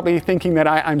 You're probably thinking that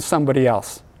I'm somebody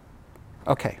else."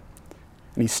 Okay.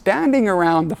 And he's standing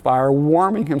around the fire,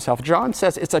 warming himself. John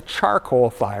says it's a charcoal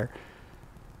fire.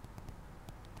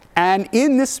 And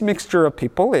in this mixture of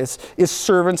people is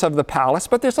servants of the palace,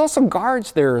 but there's also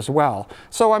guards there as well.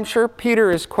 So I'm sure Peter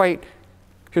is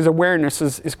his awareness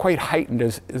is quite heightened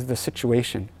as the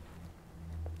situation.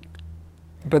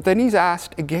 But then he's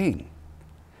asked again,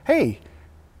 "Hey,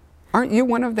 aren't you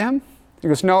one of them?" He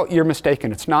goes, "No, you're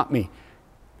mistaken. It's not me."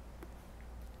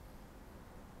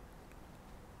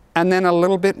 And then a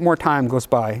little bit more time goes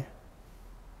by.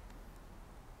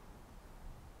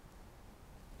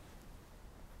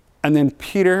 And then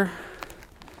Peter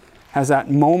has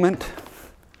that moment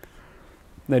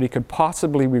that he could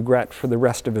possibly regret for the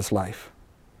rest of his life.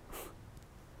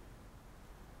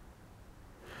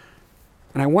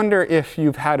 And I wonder if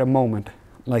you've had a moment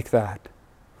like that.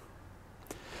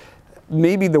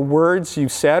 Maybe the words you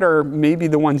said, or maybe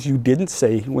the ones you didn't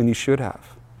say when you should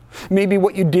have. Maybe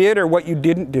what you did or what you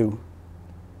didn't do.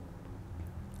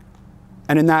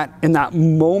 And in that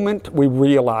moment we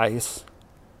realize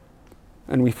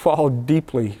and we fall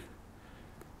deeply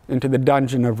into the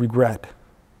dungeon of regret.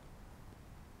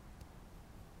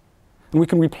 And we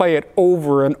can replay it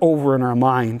over and over in our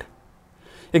mind.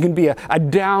 It can be a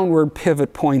downward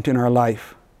pivot point in our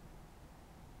life.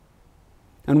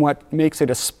 And what makes it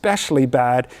especially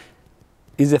bad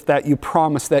is if that you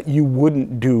promise that you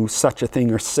wouldn't do such a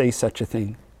thing or say such a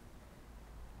thing.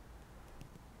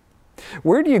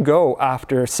 Where do you go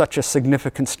after such a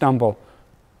significant stumble?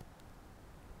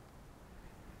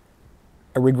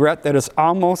 A regret that is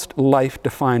almost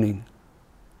life-defining.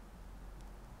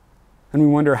 And we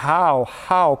wonder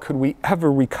how could we ever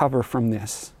recover from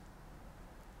this?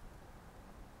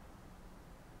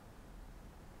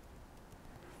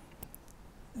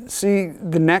 See,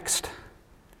 the next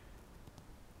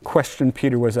question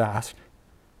Peter was asked,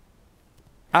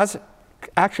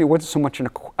 actually it wasn't so much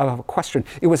of a question,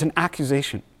 it was an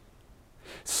accusation.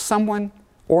 Someone,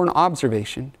 or an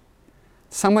observation,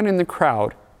 someone in the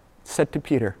crowd said to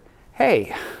Peter,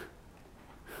 "Hey,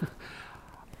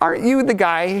 aren't you the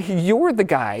guy, you're the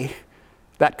guy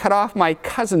that cut off my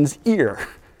cousin's ear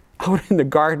out in the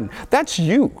garden. That's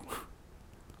you.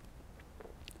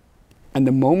 And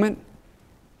the moment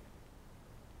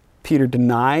Peter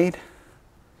denied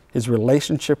his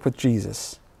relationship with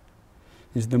Jesus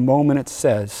is the moment it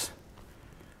says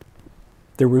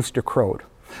the rooster crowed.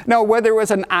 Now, whether it was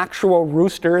an actual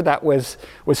rooster that was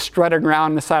strutting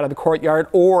around the side of the courtyard,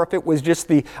 or if it was just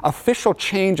the official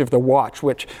change of the watch,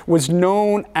 which was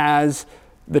known as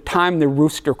the time the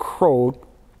rooster crowed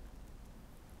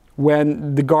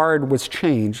when the guard was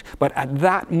changed, but at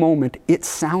that moment it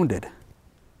sounded.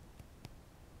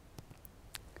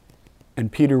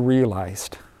 And Peter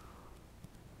realized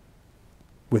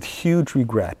with huge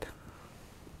regret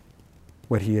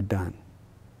what he had done.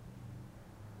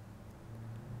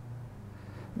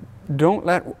 Don't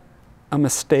let a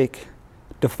mistake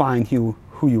define who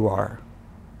you are.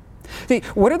 See,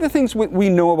 what are the things we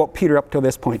know about Peter up to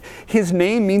this point? His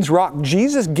name means rock.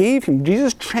 Jesus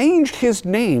changed his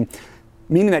name,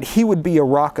 meaning that he would be a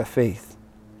rock of faith.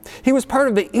 He was part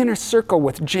of the inner circle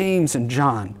with James and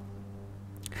John.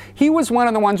 He was one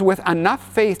of the ones with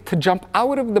enough faith to jump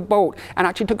out of the boat and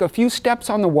actually took a few steps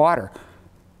on the water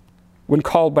when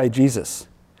called by Jesus.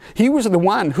 He was the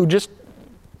one who just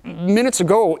minutes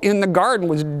ago in the garden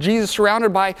was Jesus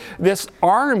surrounded by this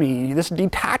army, this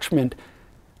detachment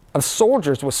of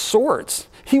soldiers with swords.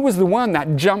 He was the one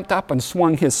that jumped up and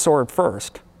swung his sword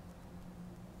first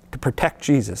to protect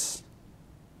Jesus.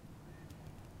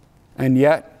 And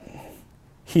yet,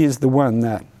 he is the one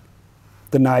that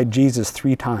denied Jesus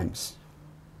 3 times.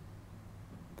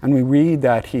 And we read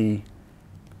that he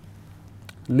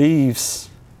leaves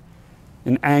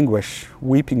in anguish,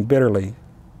 weeping bitterly.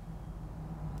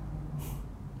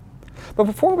 But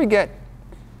before we get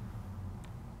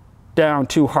down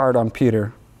too hard on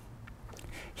Peter,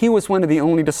 he was one of the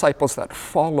only disciples that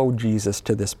followed Jesus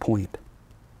to this point,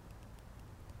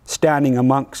 standing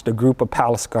amongst a group of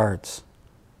palace guards.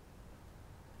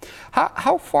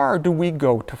 How far do we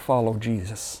go to follow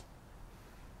Jesus?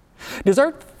 Does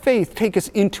our faith take us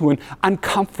into an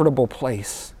uncomfortable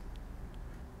place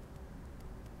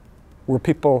where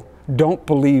people don't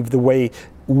believe the way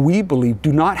we believe,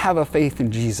 do not have a faith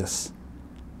in Jesus?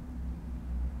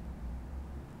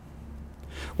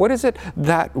 What is it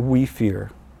that we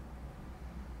fear?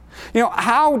 You know,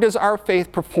 how does our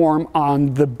faith perform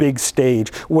on the big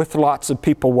stage with lots of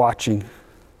people watching?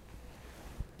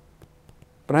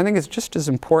 But I think it's just as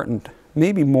important,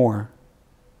 maybe more.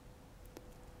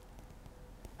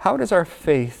 How does our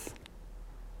faith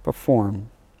perform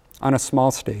on a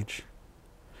small stage,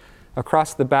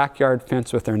 across the backyard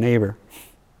fence with our neighbor,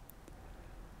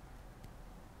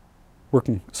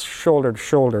 working shoulder to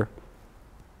shoulder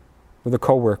with a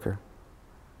coworker?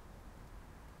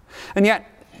 And yet,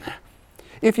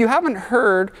 if you haven't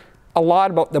heard a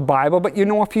lot about the Bible, but you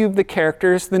know a few of the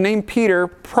characters, the name Peter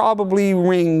probably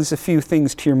rings a few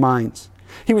things to your minds.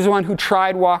 He was the one who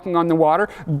tried walking on the water,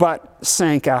 but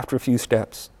sank after a few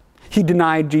steps. He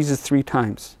denied Jesus 3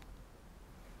 times.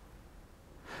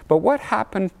 But what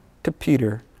happened to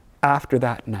Peter after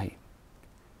that night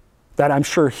that I'm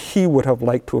sure he would have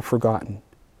liked to have forgotten?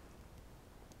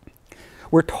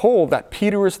 We're told that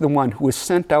Peter is the one who was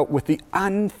sent out with the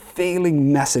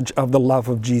unfailing message of the love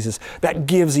of Jesus that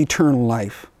gives eternal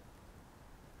life.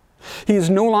 He is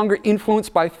no longer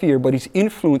influenced by fear, but he's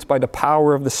influenced by the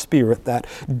power of the Spirit that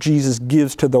Jesus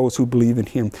gives to those who believe in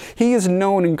him. He is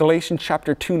known in Galatians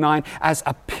chapter 2:9 as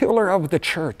a pillar of the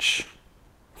church.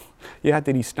 Yeah,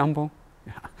 did he stumble?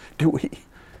 Yeah. Do we?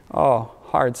 Oh,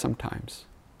 hard sometimes.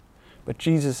 But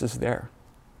Jesus is there.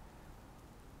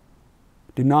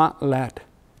 Do not let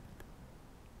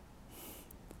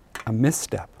a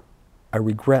misstep, a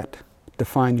regret,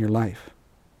 define your life.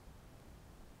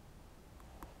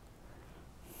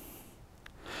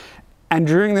 And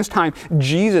during this time,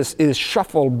 Jesus is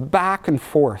shuffled back and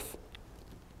forth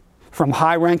from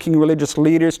high-ranking religious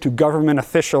leaders to government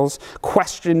officials,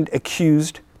 questioned,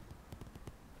 accused.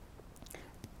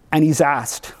 And he's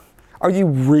asked, "Are you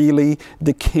really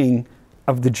the King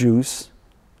of the Jews?"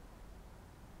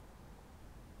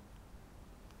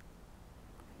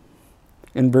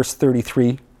 In verse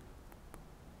 33,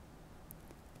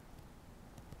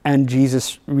 and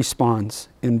Jesus responds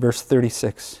in verse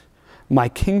 36, "My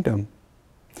kingdom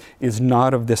is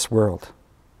not of this world."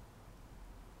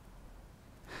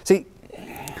 See,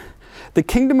 the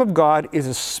kingdom of God is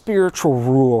a spiritual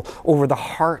rule over the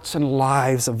hearts and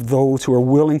lives of those who are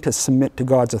willing to submit to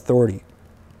God's authority.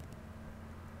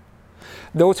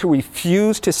 Those who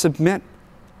refuse to submit,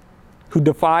 who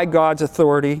defy God's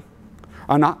authority,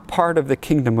 are not part of the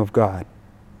kingdom of God.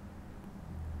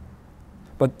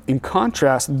 But in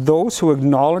contrast, those who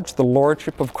acknowledge the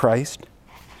lordship of Christ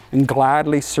and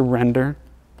gladly surrender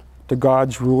to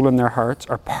God's rule in their hearts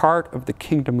are part of the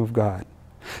kingdom of God.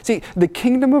 See, the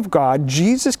kingdom of God,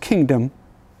 Jesus' kingdom,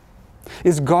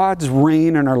 is God's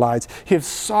reign in our lives, His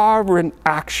sovereign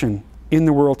action in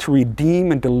the world to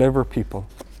redeem and deliver people.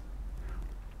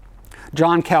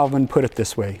 John Calvin put it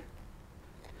this way.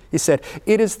 He said,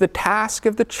 "It is the task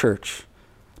of the church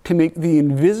to make the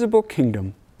invisible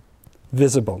kingdom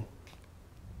visible.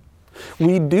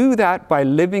 We do that by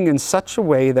living in such a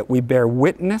way that we bear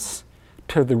witness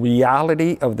to the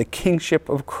reality of the kingship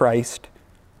of Christ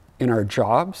in our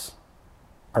jobs,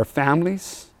 our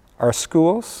families, our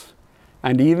schools,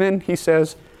 and even," he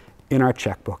says, "in our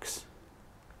checkbooks.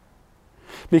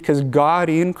 Because God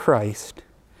in Christ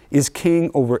is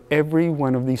king over every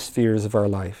one of these spheres of our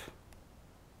life.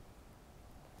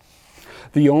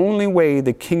 The only way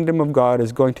the kingdom of God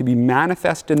is going to be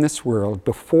manifest in this world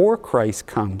before Christ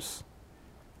comes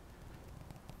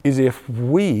is if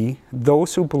we,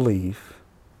 those who believe,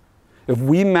 if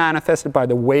we manifest it by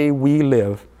the way we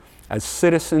live as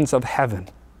citizens of heaven,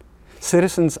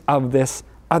 citizens of this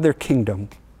other kingdom,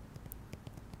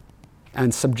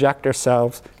 and subject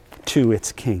ourselves to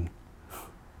its king.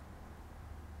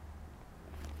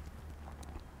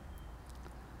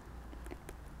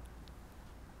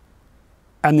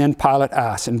 And then Pilate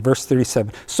asks in verse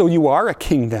 37, "So you are a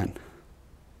king then?"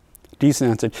 Jesus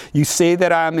answered, "You say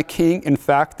that I am a king. In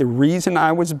fact, the reason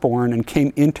I was born and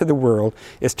came into the world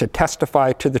is to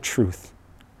testify to the truth."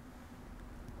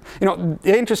 You know,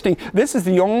 interesting, this is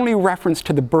the only reference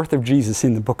to the birth of Jesus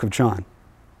in the book of John.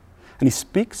 And he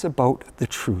speaks about the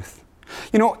truth.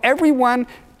 You know, everyone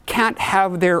can't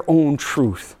have their own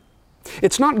truth.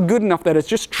 It's not good enough that it's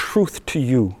just truth to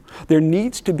you. There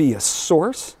needs to be a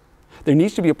source. There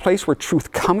needs to be a place where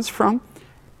truth comes from.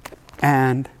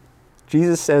 And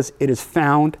Jesus says, "It is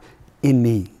found in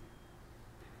me."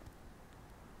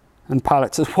 And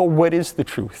Pilate says, "Well, what is the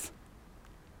truth?"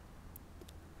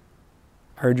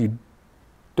 I urge you,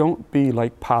 don't be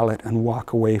like Pilate and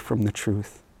walk away from the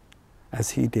truth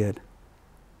as he did.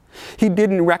 He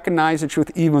didn't recognize the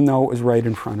truth even though it was right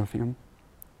in front of him.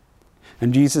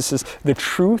 And Jesus says, "The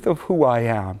truth of who I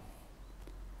am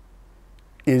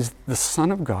is the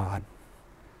Son of God.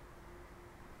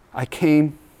 I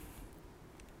came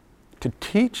to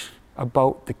teach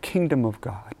about the kingdom of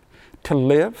God, to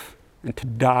live and to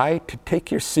die, to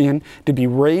take your sin, to be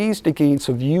raised again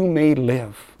so you may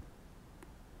live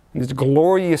in this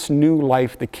glorious new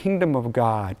life, the kingdom of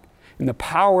God, in the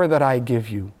power that I give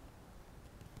you."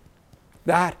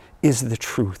 That is the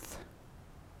truth.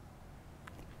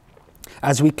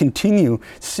 As we continue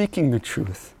seeking the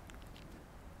truth,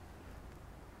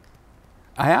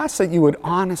 I ask that you would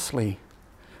honestly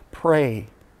pray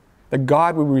that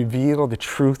God would reveal the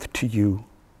truth to you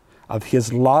of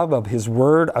His love, of His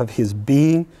word, of His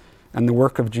being, and the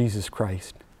work of Jesus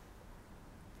Christ.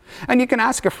 And you can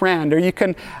ask a friend, or you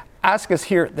can ask us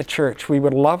here at the church. We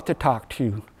would love to talk to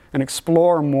you and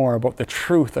explore more about the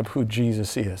truth of who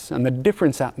Jesus is and the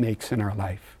difference that makes in our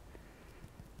life.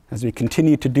 As we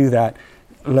continue to do that,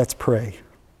 let's pray.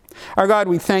 Our God,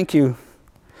 we thank you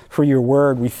for your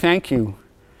word. We thank you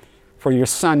for your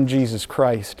Son, Jesus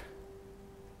Christ.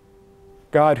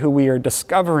 God, who we are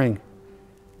discovering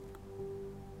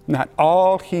that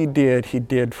all He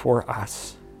did for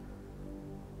us.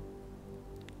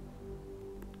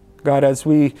 God, as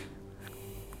we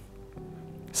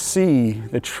see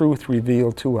the truth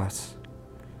revealed to us,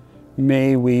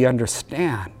 may we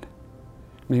understand,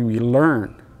 may we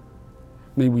learn,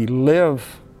 may we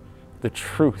live the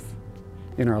truth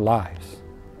in our lives.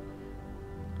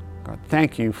 God,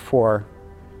 thank you for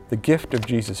the gift of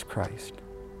Jesus Christ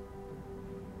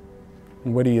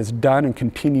and what He has done and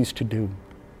continues to do.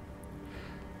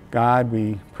 God,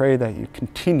 we pray that you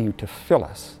continue to fill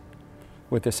us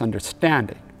with this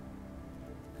understanding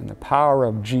and the power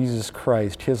of Jesus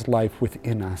Christ, His life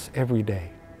within us every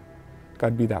day.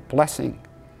 God, be that blessing,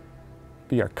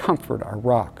 be our comfort, our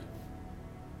rock,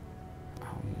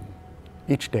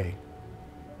 each day.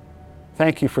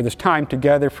 Thank you for this time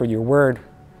together, for your word,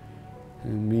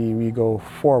 and may we go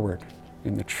forward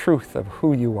in the truth of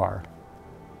who you are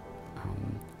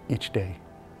each day.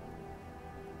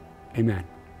 Amen.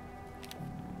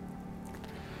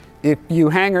 If you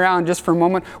hang around just for a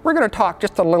moment, we're going to talk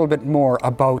just a little bit more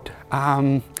about,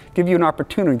 give you an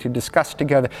opportunity to discuss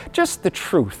together just the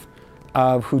truth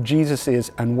of who Jesus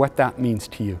is and what that means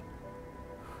to you.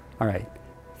 All right.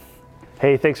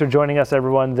 Hey, thanks for joining us,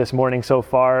 everyone, this morning so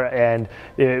far. And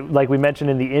like we mentioned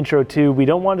in the intro too, we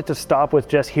don't want it to stop with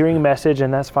just hearing a message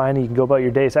and that's fine, you can go about your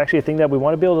day. It's actually a thing that we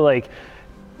want to be able to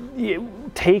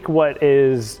take what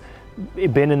is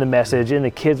been in the message, in the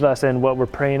kids lesson, what we're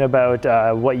praying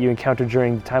about, what you encountered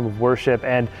during the time of worship,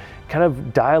 and kind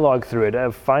of dialogue through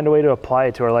it, find a way to apply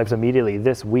it to our lives immediately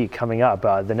this week coming up,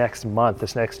 the next month,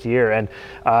 this next year. And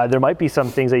there might be some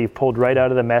things that you've pulled right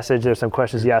out of the message. There's some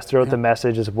questions you asked throughout the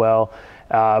message as well.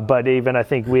 But even I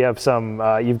think we have some,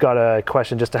 you've got a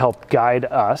question just to help guide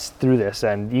us through this,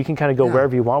 and you can kind of go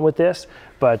wherever you want with this.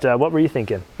 But what were you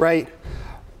thinking? Right.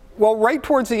 Well, right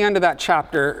towards the end of that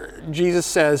chapter, Jesus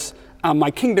says,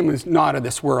 my kingdom is not of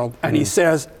this world. And he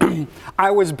says,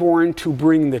 I was born to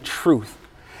bring the truth.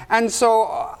 And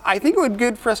so I think it would be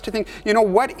good for us to think,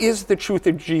 what is the truth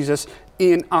of Jesus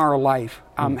in our life?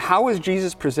 How has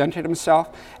Jesus presented himself?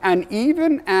 And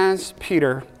even as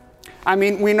Peter,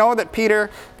 we know that Peter,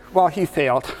 he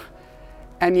failed.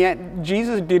 And yet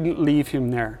Jesus didn't leave him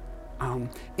there.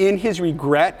 In his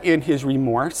regret, in his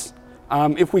remorse,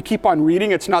 if we keep on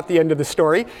reading, it's not the end of the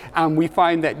story. We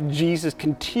find that Jesus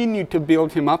continued to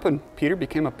build him up, and Peter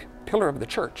became a pillar of the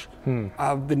church,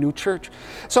 of the new church.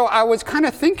 So I was kind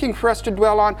of thinking for us to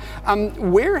dwell on,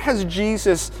 where has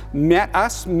Jesus met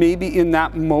us, maybe in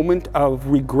that moment of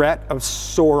regret, of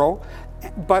sorrow,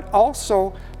 but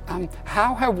also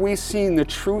how have we seen the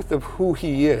truth of who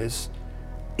he is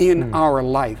in our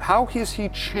life? How has he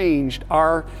changed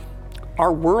our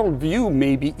worldview,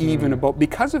 maybe even about,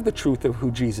 because of the truth of who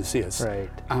Jesus is? Right.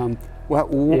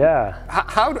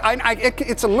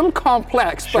 It's a little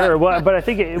complex. Sure, but I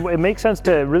think it makes sense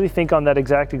to really think on that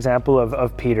exact example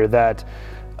of Peter, that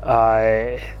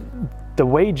the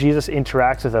way Jesus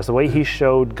interacts with us, the way he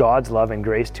showed God's love and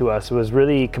grace to us was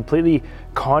really completely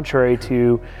contrary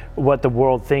to what the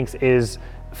world thinks is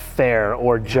fair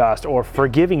or just or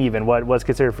forgiving, even what's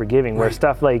considered forgiving, where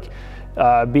stuff like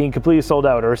being completely sold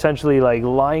out, or essentially like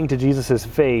lying to Jesus's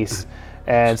face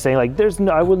and saying like,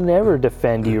 I will never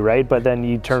defend you, right? But then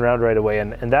you turn around right away,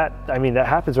 and that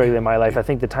happens regularly in my life. I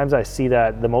think the times I see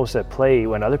that the most at play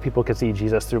when other people can see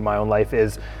Jesus through my own life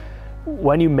is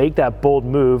when you make that bold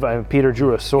move. Peter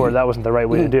drew a sword, that wasn't the right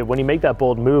way to do it. When you make that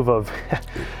bold move of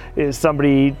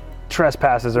somebody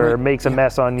trespasses or makes a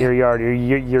mess on your yard, or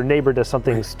your neighbor does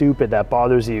something stupid that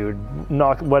bothers you,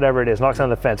 knocks on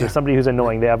the fence, or somebody who's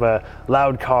annoying, they have a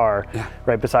loud car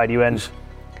right beside you, and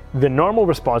the normal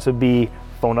response would be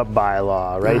phone up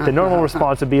bylaw, right? The normal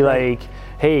response would be like,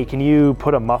 hey, can you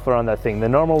put a muffler on that thing? The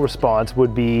normal response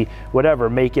would be whatever,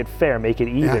 make it fair, make it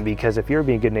even, because if you're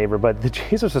being a good neighbor. But the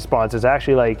Jesus response is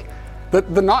actually like,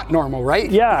 the not normal,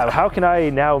 right? Yeah, how can I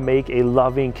now make a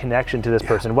loving connection to this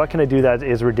person? What can I do that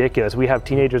is ridiculous? We have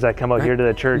teenagers that come out here to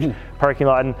the church parking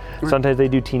lot, and sometimes they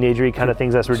do teenagery kind of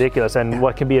things that's ridiculous. And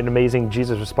what can be an amazing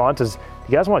Jesus response is,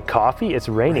 you guys want coffee? It's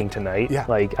raining tonight.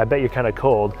 Like, I bet you're kind of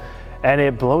cold. And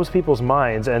it blows people's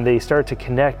minds, and they start to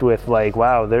connect with like,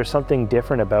 wow, there's something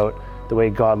different about the way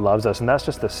God loves us. And that's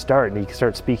just the start, and you can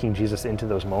start speaking Jesus into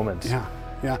those moments.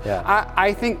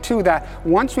 I think too that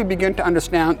once we begin to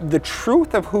understand the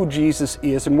truth of who Jesus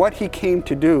is and what he came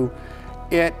to do,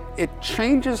 it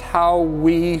changes how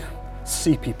we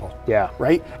see people.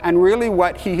 Right? And really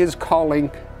what he is calling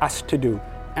us to do.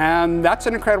 And that's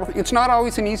an incredible thing. It's not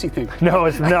always an easy thing. No,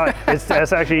 it's not.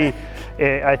 That's actually,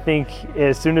 I think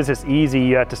as soon as it's easy,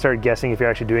 you have to start guessing if you're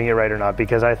actually doing it right or not,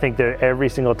 because I think that every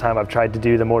single time I've tried to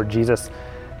do the more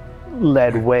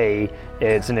Jesus-led way,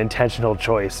 it's an intentional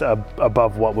choice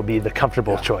above what would be the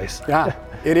comfortable choice.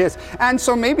 It is. And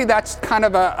so maybe that's kind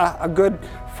of a good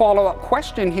follow-up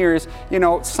question here is,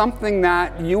 something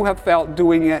that you have felt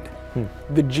doing it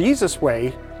the Jesus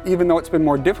way, even though it's been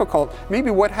more difficult, maybe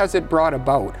what has it brought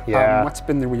about? What's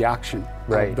been the reaction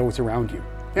of those around you?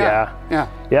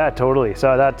 Yeah, totally.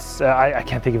 So that's, I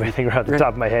can't think of anything right off the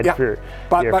top of my head for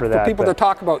that. For people to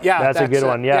talk about, that's a good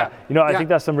one. I think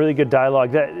that's some really good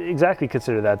dialogue.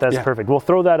 Consider that. That's perfect. We'll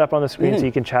throw that up on the screen so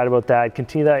you can chat about that.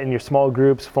 Continue that in your small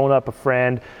groups, phone up a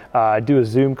friend, do a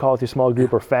Zoom call with your small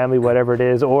group or family, whatever it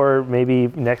is, or maybe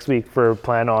next week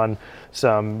plan on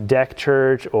some deck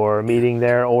church or a meeting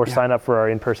there, or sign up for our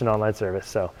in-person online service.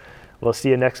 So we'll see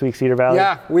you next week, Cedar Valley.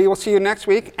 Yeah, we will see you next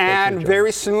week, and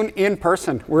very soon in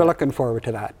person. We're looking forward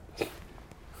to that.